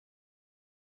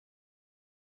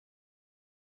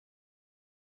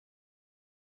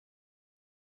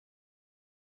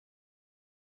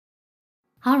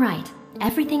All right,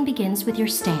 everything begins with your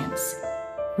stance.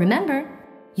 Remember,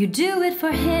 you do it for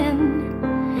him,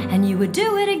 and you would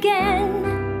do it again.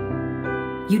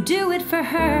 You do it for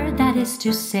her, that is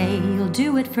to say, you'll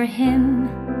do it for him.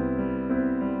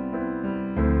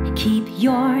 Keep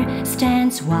your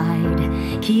stance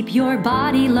wide, keep your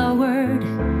body lowered.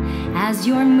 As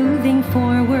you're moving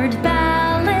forward,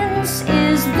 balance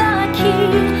is the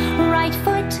key. Right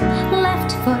foot,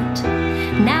 left foot,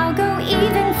 now go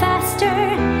even faster.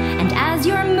 And as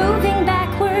you're moving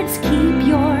backwards, keep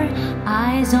your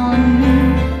eyes on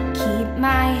me. Keep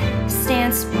my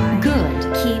stance wide.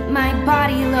 Good. Keep my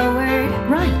body lowered.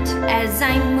 Right. As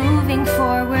I'm moving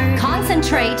forward.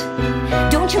 Concentrate.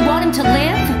 Don't you want him to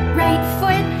live? Right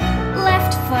foot,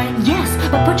 left foot. Yes,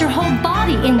 but put your whole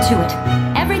body into it.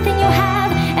 Everything you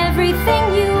have, everything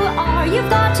you are, you've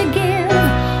got to give.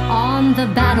 On the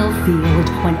battlefield,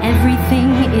 when everything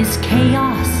is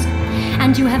chaos,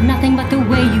 and you have nothing but the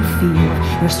way you feel,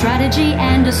 your strategy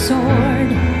and a sword.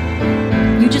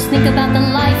 You just think about the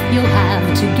life you'll have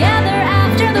together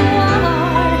after the war.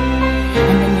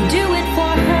 And then you do it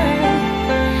for her.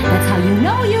 That's how you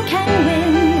know you can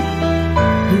win.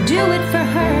 You do it for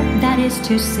her, that is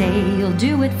to say, you'll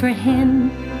do it for him.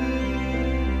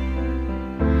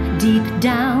 Deep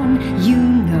down, you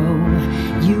know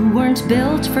you weren't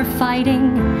built for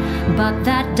fighting, but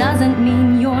that doesn't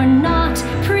mean you're not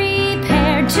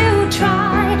prepared to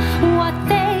try. What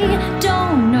they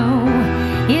don't know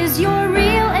is your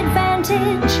real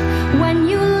advantage. When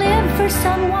you live for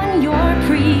someone, you're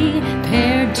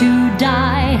prepared to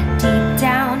die. Deep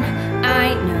down,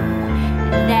 I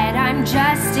know that I'm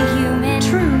just a human.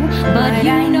 True, but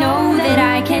you I know that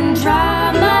I can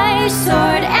draw my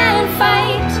sword and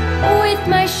fight. With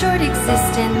my short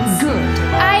existence, good.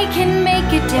 I can make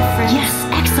a difference. Yes,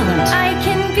 excellent. I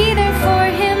can be there for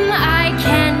him. I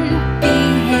can be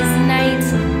his knight.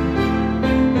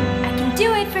 I can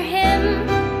do it for him.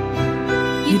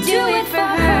 You do it for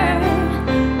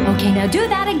her. Okay, now do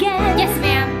that again. Yes,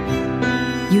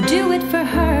 ma'am. You do it for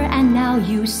her, and now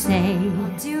you say,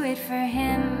 I'll do it for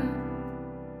him.